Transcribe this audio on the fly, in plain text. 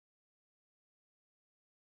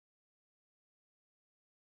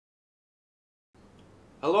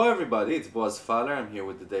Hello everybody, it's Boaz Fyler. I'm here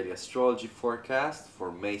with the daily astrology forecast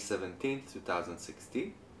for May 17th,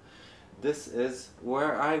 2016. This is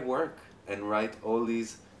where I work and write all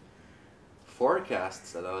these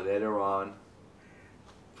forecasts that I'll later on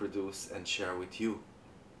produce and share with you.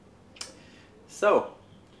 So,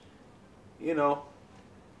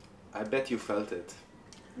 I bet you felt it.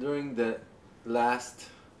 During the last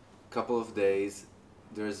couple of days,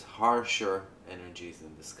 there's harsher energies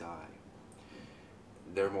in the sky.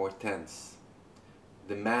 They're more tense,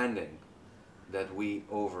 demanding that we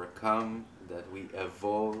overcome, that we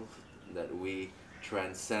evolve, that we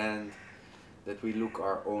transcend, that we look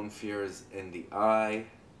our own fears in the eye,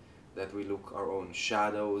 that we look our own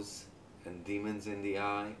shadows and demons in the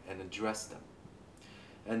eye and address them.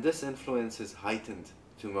 And this influence is heightened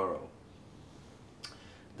tomorrow.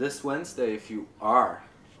 This Wednesday, if you are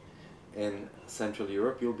in Central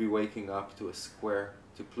Europe, you'll be waking up to a square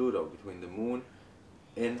to Pluto between the moon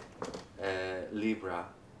in Libra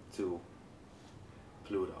to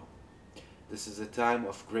Pluto. This is a time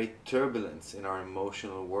of great turbulence in our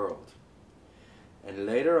emotional world. And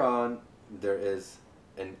later on, there is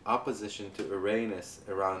an opposition to Uranus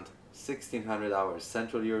around 1600 hours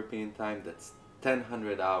Central European time. That's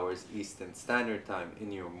 1000 hours Eastern Standard Time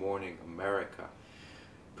in your morning America,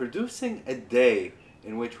 producing a day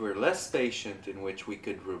in which we're less patient, in which we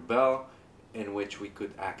could rebel, in which we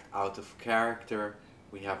could act out of character.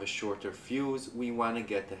 We have a shorter fuse. We want to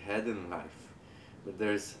get ahead in life. But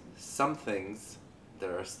there's some things that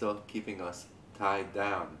are still keeping us tied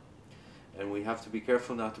down. And we have to be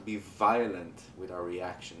careful not to be violent with our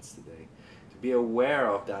reactions today. To be aware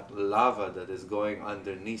of that lava that is going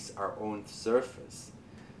underneath our own surface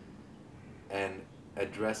and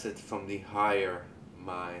address it from the higher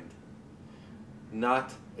mind.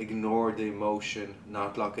 Not ignore the emotion,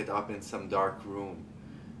 not lock it up in some dark room,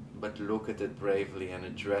 but look at it bravely and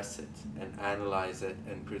address it and analyze it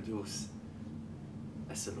and produce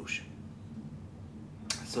a solution.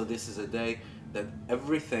 So this is a day that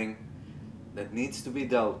everything that needs to be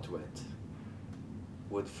dealt with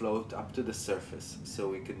would float up to the surface so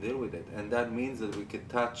we can deal with it. And that means that we can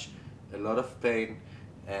touch a lot of pain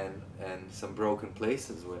and some broken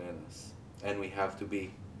places within us. And we have to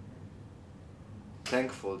be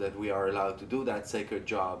thankful that we are allowed to do that sacred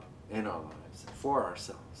job in our lives, for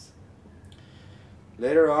ourselves.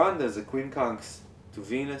 Later on, there's a quincunx to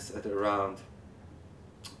Venus at around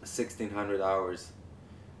 1600 hours.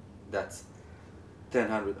 That's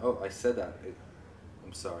 1000. Oh, I said that.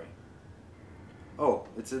 I'm sorry. Oh,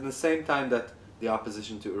 it's in the same time that the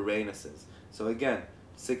opposition to Uranus is. So again,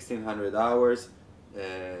 1600 hours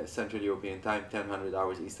Central European time, 1000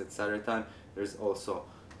 hours Eastern Standard Time. There's also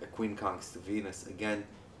a quincunx to Venus, again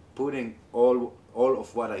putting all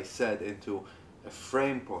of what I said into a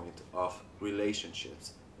frame point of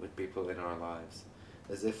relationships with people in our lives,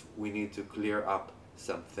 as if we need to clear up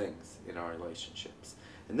some things in our relationships.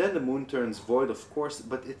 And then the moon turns void, of course,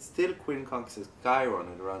 but it's still quincunx's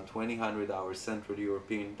Chiron at around 2000 hours Central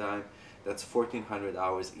European time. That's 1400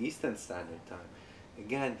 hours Eastern Standard Time.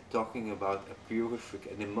 Again, talking about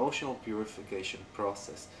an emotional purification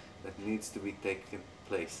process that needs to be taken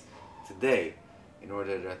place today in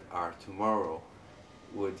order that our tomorrow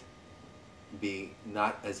would be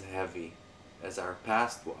not as heavy as our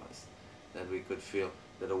past was, that we could feel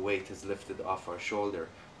that a weight is lifted off our shoulder,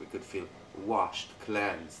 we could feel washed,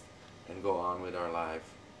 cleansed, and go on with our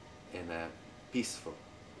life in a peaceful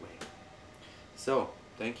way. So,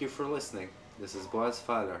 thank you for listening. This is Boaz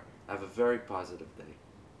Fyler. Have a very positive day.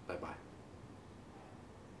 Bye-bye.